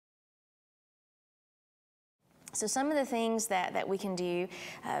So some of the things that we can do,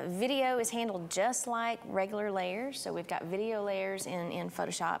 video is handled just like regular layers. So we've got video layers in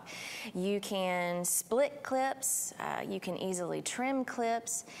Photoshop. You can split clips, you can easily trim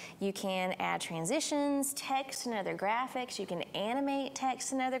clips, you can add transitions, text and other graphics, you can animate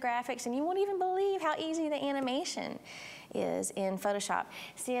text and other graphics, and you won't even believe how easy the animation is in Photoshop.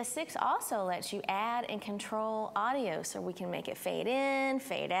 CS6 also lets you add and control audio, so we can make it fade in,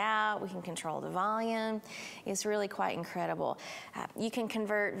 fade out, we can control the volume. It's really quite incredible. You can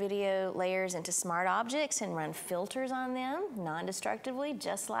convert video layers into smart objects and run filters on them non-destructively,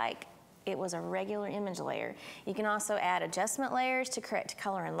 just like it was a regular image layer. You can also add adjustment layers to correct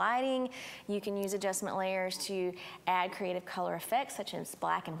color and lighting. You can use adjustment layers to add creative color effects such as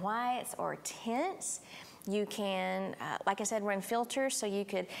black and whites or tints. You can, like I said, run filters, so you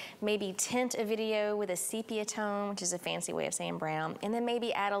could maybe tint a video with a sepia tone, which is a fancy way of saying brown, and then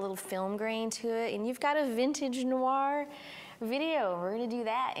maybe add a little film grain to it, and you've got a vintage noir video. We're gonna do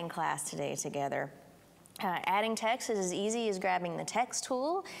that in class today together. Adding text is as easy as grabbing the text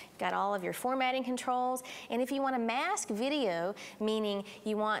tool. You've got all of your formatting controls. And if you want to mask video, meaning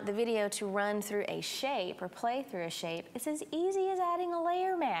you want the video to run through a shape or play through a shape, it's as easy as adding a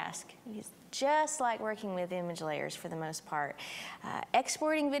layer mask. It's just like working with image layers for the most part.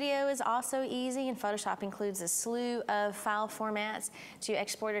 Exporting video is also easy, and Photoshop includes a slew of file formats to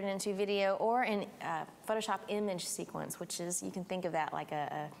export it into video or in Photoshop image sequence, which is, you can think of that like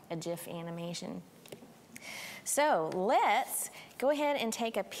a GIF animation. So let's go ahead and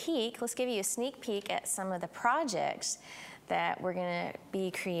take a peek. Let's give you a sneak peek at some of the projects that we're gonna be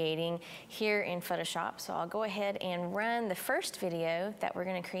creating here in Photoshop. So I'll go ahead and run the first video that we're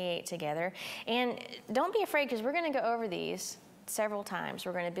gonna create together. And don't be afraid, because we're gonna go over these several times.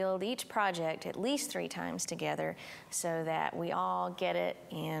 We're gonna build each project at least 3 times together so that we all get it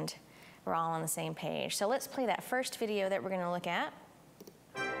and we're all on the same page. So let's play that first video that we're gonna look at.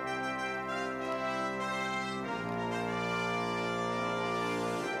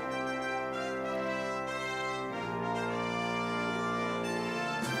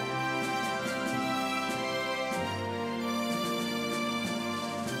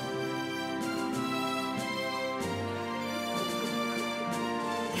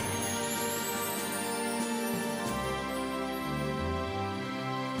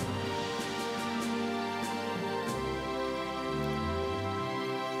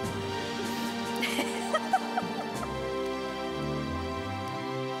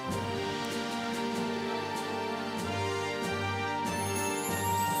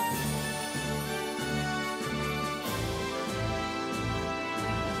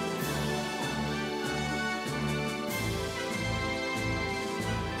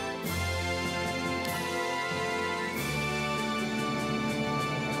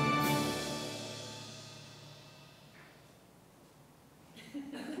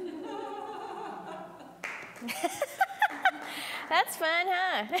 That's fun,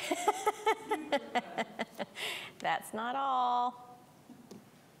 huh? That's not all.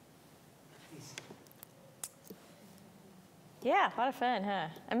 Yeah, a lot of fun, huh?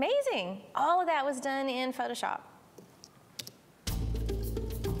 Amazing. All of that was done in Photoshop.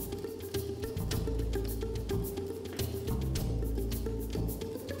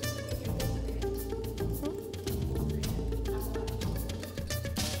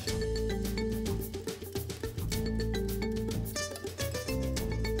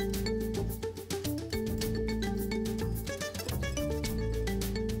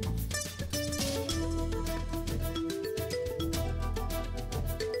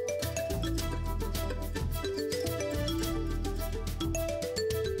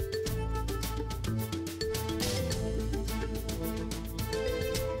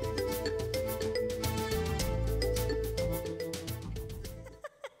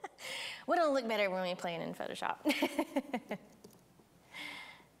 Wouldn't look better when we play it in Photoshop.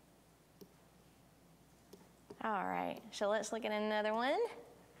 All right, so let's look at another one.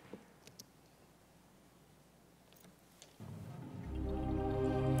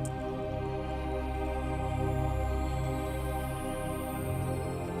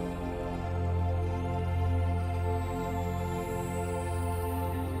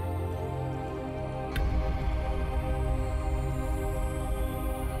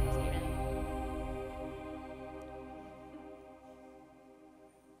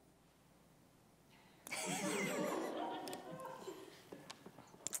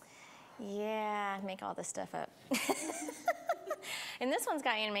 Yeah, make all this stuff up. And this one's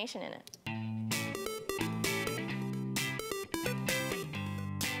got animation in it.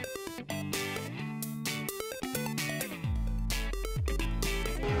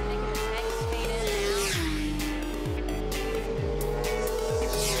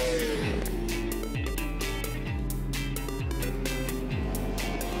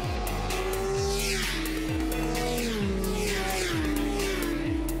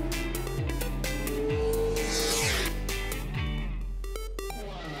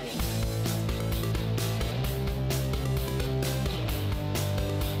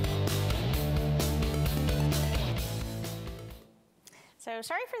 So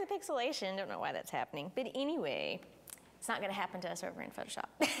sorry for the pixelation, don't know why that's happening. But anyway, it's not gonna happen to us over in Photoshop.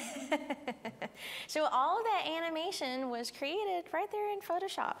 So all of that animation was created right there in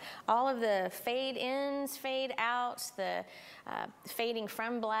Photoshop. All of the fade ins, fade outs, the fading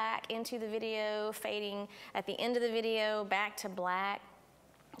from black into the video, fading at the end of the video back to black,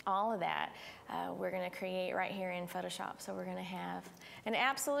 all of that we're gonna create right here in Photoshop. So we're gonna have an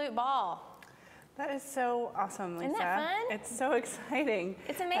absolute ball. That is so awesome, Lesa. Isn't that fun? It's so exciting.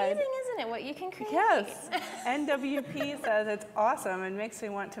 It's amazing, isn't it, what you can create? Yes. NWP says it's awesome and makes me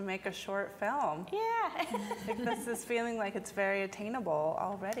want to make a short film. Yeah. Like this is feeling like it's very attainable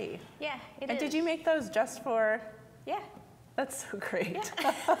already. Yeah, it is. And did you make those just for? Yeah. That's so great.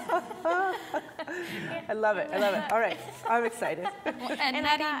 Yeah. I love it. I love it. All right, I'm excited. And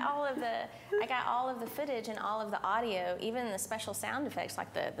I got all of the footage and all of the audio, even the special sound effects,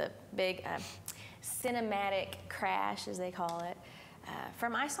 like the big cinematic crash, as they call it,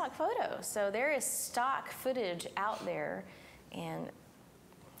 from iStock Photos. So there is stock footage out there, and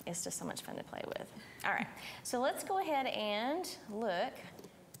it's just so much fun to play with. All right, so let's go ahead and look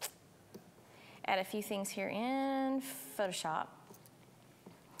at a few things here in Photoshop.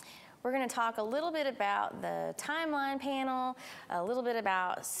 We're going to talk a little bit about the timeline panel, a little bit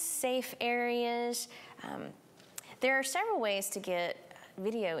about safe areas. There are several ways to get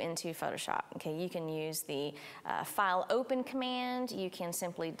video into Photoshop. Okay, you can use the file open command. You can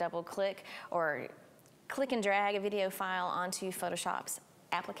simply double click or click and drag a video file onto Photoshop's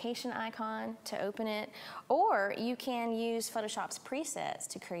application icon to open it, or you can use Photoshop's presets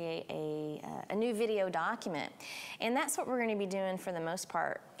to create a new video document. And that's what we're going to be doing for the most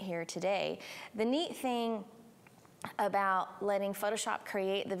part here today. The neat thing about letting Photoshop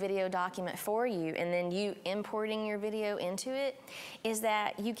create the video document for you and then you importing your video into it is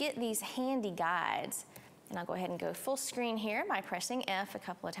that you get these handy guides. And I'll go ahead and go full screen here by pressing F a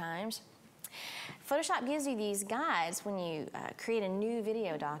couple of times. Photoshop gives you these guides when you create a new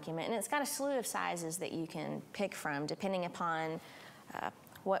video document, and it's got a slew of sizes that you can pick from depending upon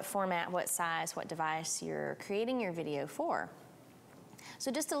what format, what size, what device you're creating your video for.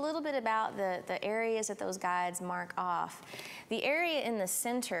 So just a little bit about the areas that those guides mark off. The area in the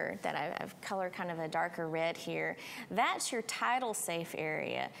center that I've colored kind of a darker red here, that's your title safe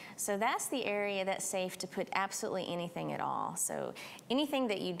area. So that's the area that's safe to put absolutely anything at all. So anything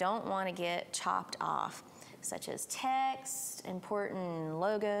that you don't want to get chopped off, such as text, important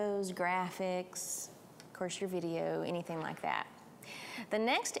logos, graphics, of course your video, anything like that. The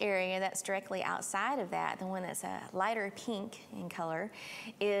next area that's directly outside of that, the one that's a lighter pink in color,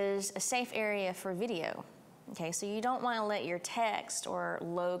 is a safe area for video. Okay, so you don't want to let your text or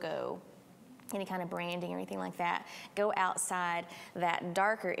logo, any kind of branding or anything like that, go outside that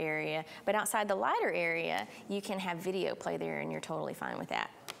darker area. But outside the lighter area, you can have video play there and you're totally fine with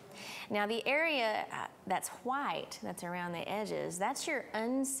that. Now the area that's white, that's around the edges, that's your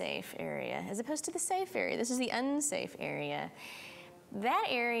unsafe area, as opposed to the safe area. This is the unsafe area. That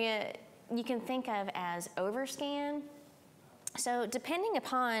area you can think of as overscan. So depending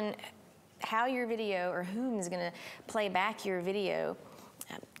upon how your video or whom is going to play back your video,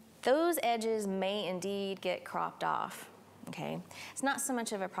 those edges may indeed get cropped off. Okay, it's not so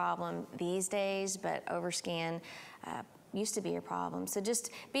much of a problem these days, but overscan used to be a problem. So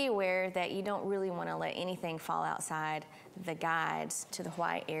just be aware that you don't really want to let anything fall outside the guides to the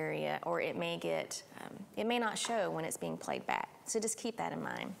white area, or it may get, it may not show when it's being played back. So just keep that in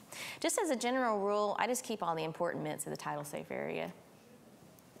mind. Just as a general rule, I just keep all the important bits of the title safe area.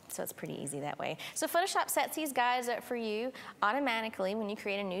 So it's pretty easy that way. So Photoshop sets these guides up for you automatically when you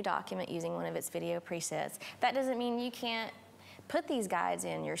create a new document using one of its video presets. That doesn't mean you can't put these guides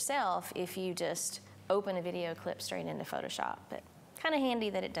in yourself if you just open a video clip straight into Photoshop, but kind of handy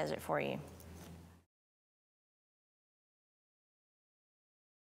that it does it for you.